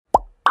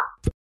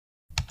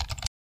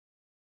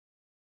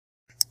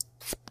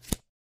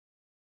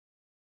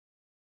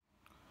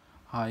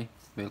Hi,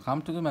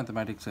 welcome to the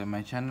Mathematics of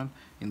my channel.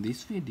 In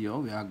this video,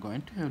 we are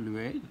going to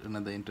evaluate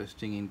another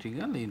interesting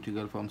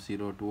integral from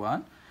 0 to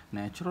 1,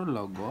 natural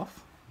log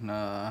of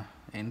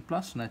n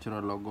plus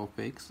natural log of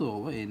x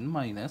over n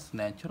minus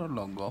natural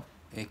log of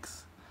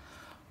x.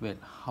 Well,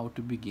 how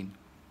to begin?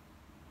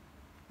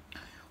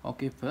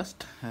 Okay,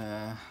 first,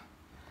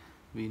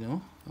 we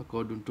know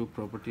according to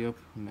property of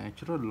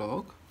natural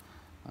log,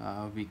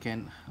 we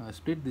can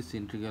split this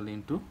integral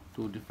into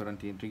two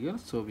different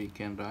integrals. So we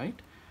can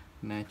write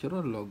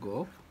natural log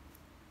of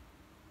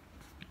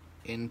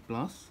n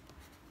plus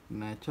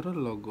natural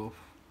log of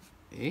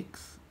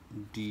x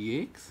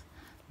dx,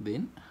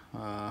 then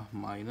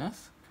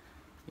minus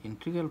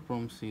integral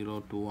from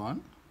 0 to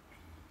 1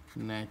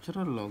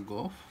 natural log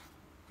of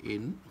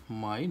n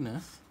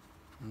minus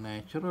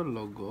natural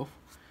log of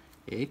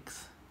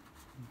x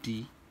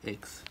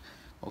dx.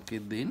 Okay,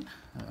 then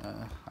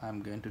I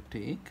am going to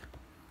take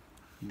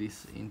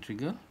this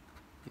integral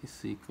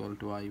is equal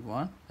to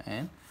I1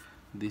 and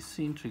this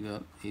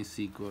integral is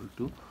equal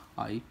to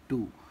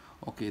I2.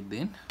 Okay,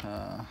 then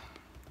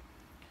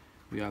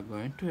we are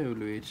going to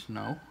evaluate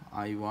now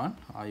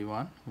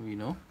I1 we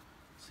know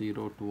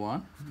 0 to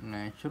 1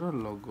 natural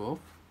log of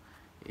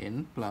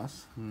n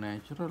plus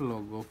natural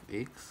log of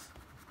x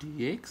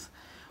dx.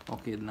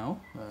 Okay,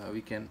 now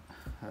we can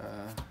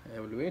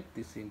evaluate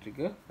this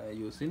integral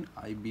using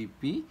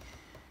IBP,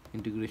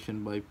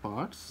 integration by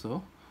parts.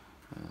 So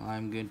I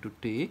am going to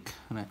take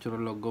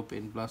natural log of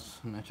n plus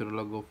natural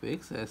log of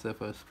x as a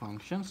first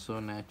function. So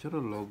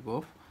natural log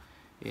of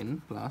n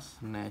plus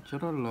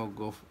natural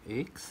log of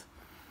x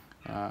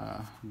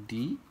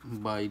d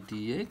by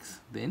dx.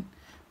 Then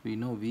we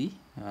know v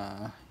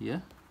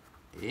here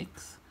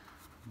x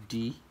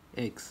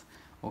dx.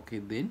 Okay,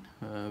 then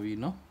we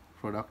know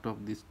product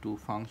of these two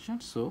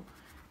functions. So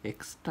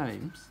x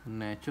times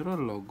natural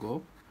log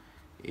of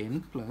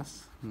n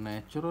plus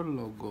natural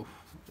log of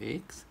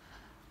x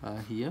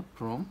here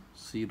from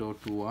 0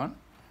 to 1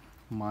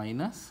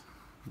 minus,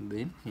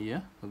 then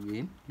here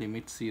again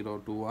limit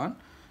 0 to 1.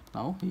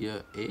 Now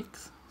here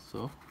x,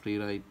 so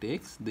rewrite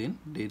x, then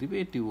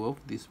derivative of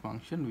this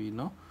function we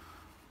know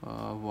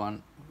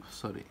 1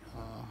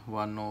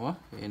 over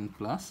n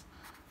plus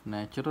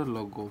natural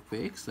log of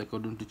x.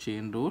 According to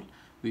chain rule,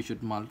 we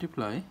should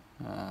multiply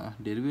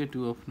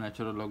derivative of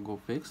natural log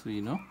of x, we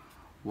know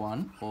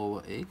 1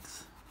 over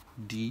x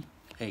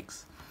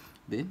dx.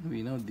 Then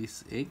we know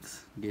this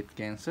x get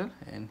cancelled,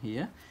 and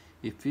here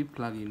if we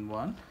plug in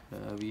 1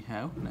 we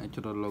have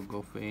natural log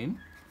of n.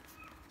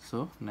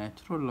 So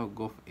natural log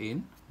of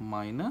n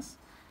minus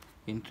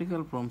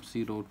integral from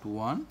 0 to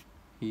 1,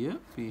 here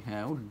we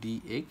have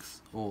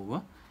dx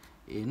over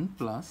n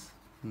plus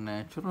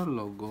natural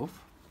log of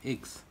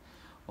x.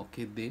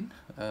 Okay, then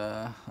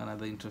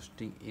another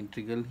interesting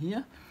integral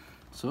here.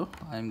 So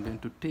I am going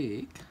to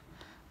take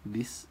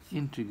this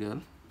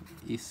integral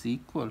is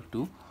equal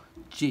to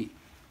j.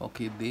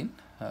 Okay, then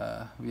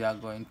we are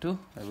going to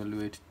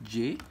evaluate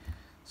j.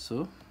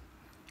 So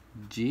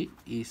j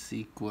is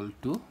equal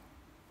to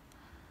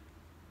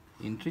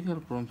integral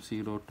from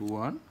 0 to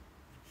 1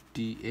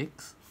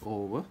 dx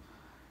over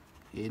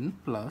n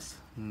plus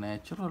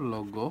natural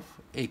log of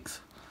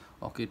x.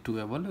 Okay, to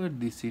evaluate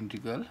this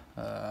integral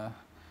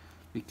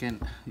we can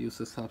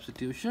use a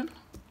substitution.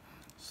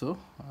 So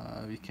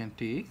we can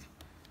take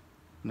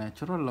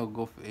natural log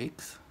of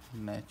x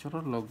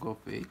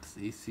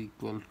is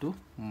equal to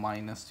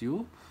minus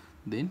u.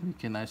 Then we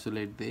can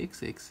isolate the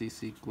x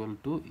is equal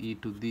to e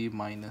to the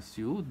minus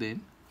u,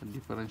 then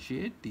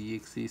differentiate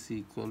dx is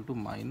equal to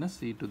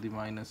minus e to the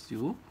minus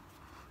u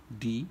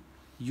du.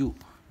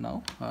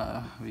 Now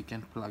we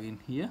can plug in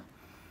here.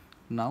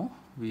 Now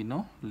we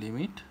know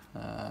limit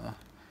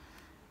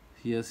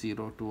here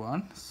 0 to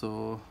 1,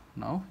 so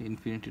now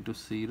infinity to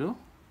 0.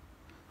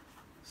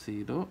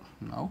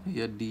 Now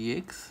here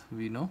dx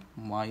we know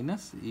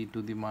minus e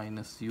to the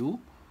minus u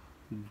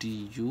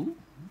du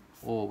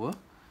over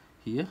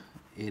here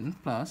n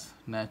plus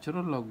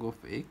natural log of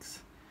x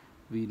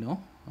we know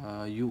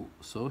u,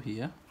 so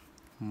here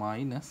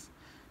minus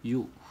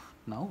u.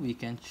 Now we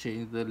can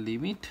change the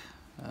limit,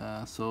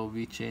 so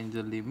we change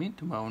the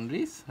limit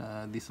boundaries,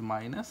 this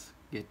minus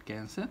get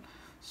cancelled,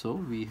 so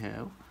we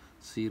have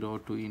 0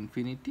 to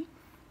infinity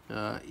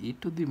e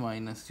to the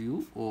minus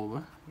u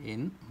over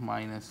n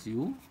minus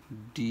u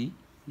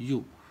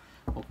du.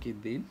 Okay,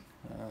 then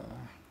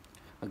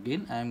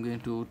again I am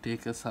going to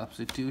take a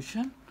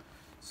substitution.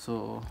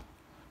 So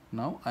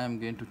now I am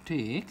going to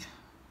take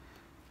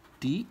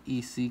t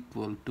is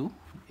equal to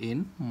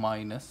n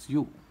minus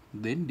u,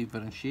 then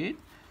differentiate.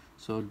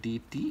 So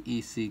dt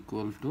is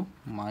equal to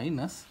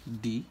minus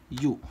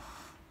du.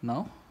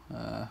 Now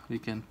we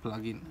can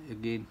plug in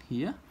again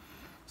here.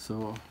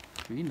 So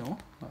we know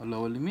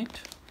lower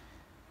limit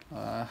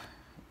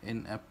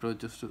n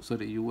approaches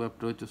to u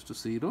approaches to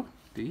 0,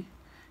 t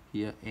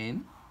here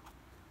n,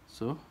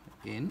 so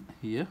n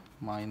here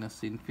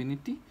minus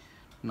infinity.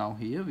 Now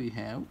here we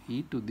have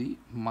e to the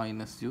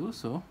minus u,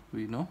 so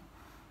we know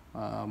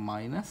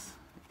minus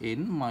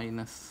n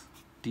minus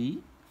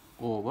t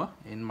over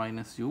n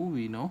minus u,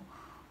 we know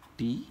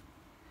t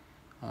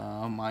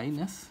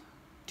minus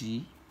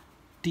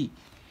dt.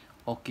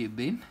 Okay,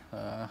 then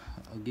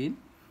again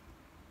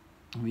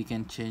we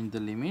can change the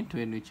limit.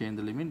 When we change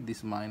the limit,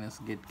 this minus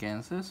get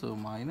cancelled, so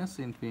minus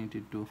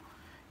infinity to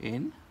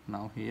n.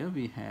 Now here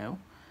we have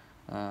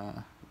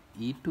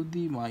e to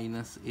the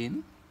minus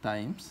n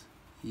times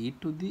e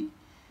to the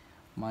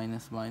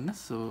minus minus,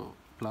 so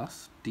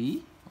plus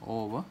t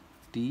over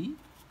t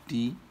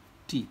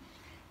dt.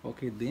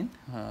 Okay, then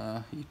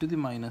e to the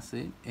minus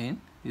n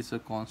is a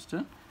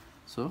constant,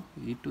 so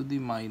e to the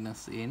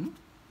minus n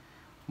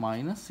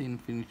minus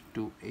infinity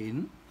to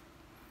n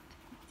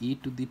e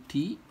to the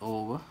t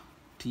over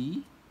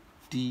t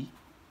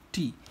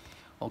dt.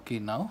 Okay,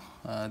 now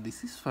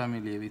this is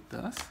familiar with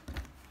us.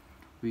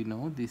 We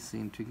know this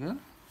integral.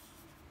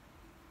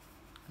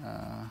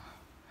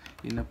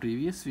 In a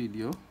previous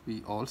video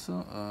we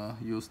also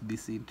used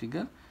this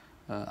integral.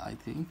 I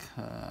think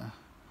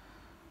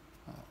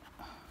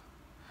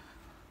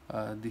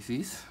this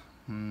is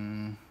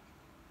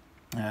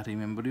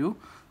remember you,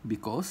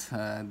 because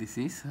this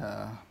is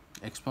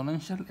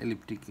exponential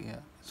elliptic,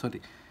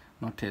 sorry,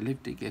 not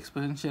elliptic,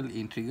 exponential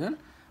integral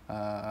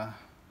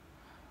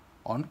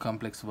on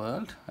complex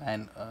world,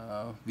 and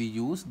we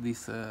use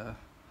this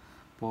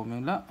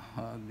formula,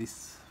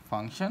 this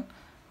function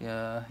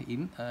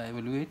in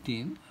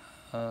evaluating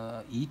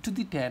e to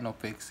the tan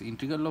of x,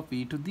 integral of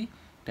e to the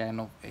tan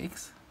of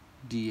x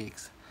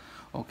dx.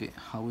 Okay,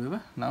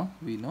 however, now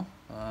we know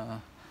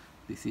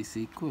this is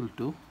equal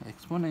to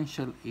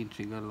exponential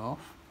integral of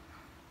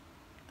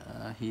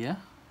here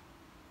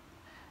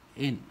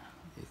n,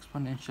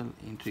 exponential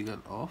integral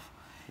of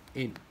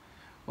n.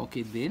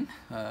 Okay, then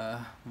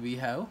we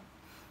have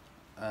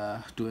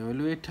to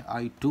evaluate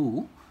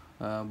I2,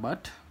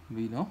 but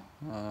we know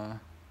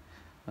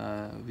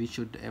we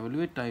should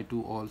evaluate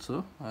I2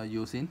 also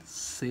using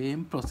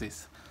same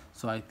process.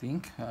 So I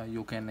think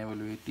you can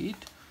evaluate it.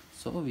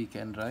 So we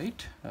can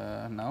write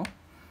now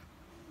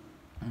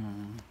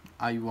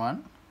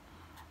I1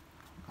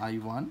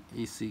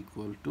 is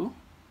equal to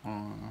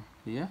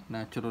here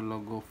natural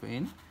log of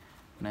n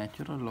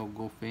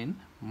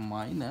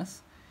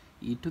minus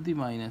e to the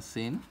minus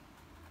n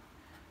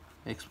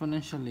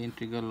exponential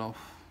integral of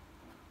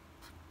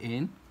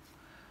n.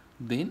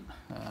 Then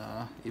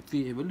if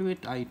we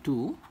evaluate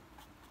I2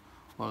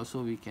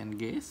 also, we can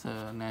guess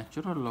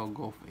natural log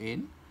of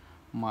n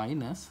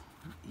minus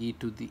e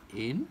to the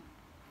n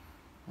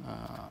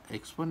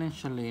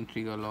exponential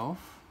integral of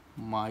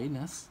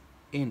minus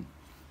n.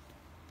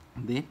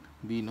 Then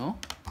we know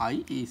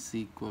I is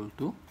equal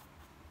to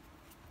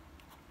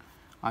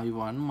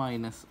I1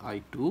 minus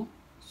I2.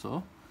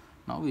 So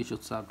now we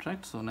should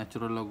subtract, so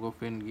natural log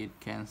of n get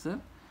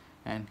cancelled,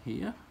 and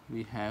here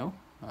we have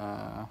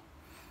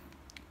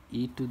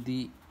e to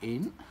the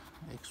n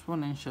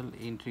exponential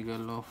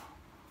integral of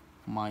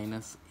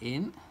minus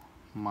n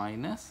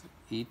minus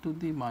e to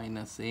the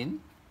minus n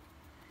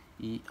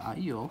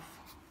ei of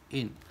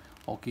n.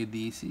 Okay,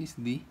 this is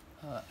the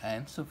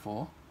answer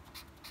for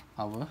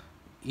our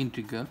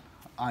integral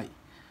I.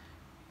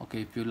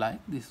 Okay, if you like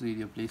this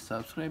video, please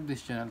subscribe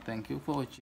this channel. Thank you for watching.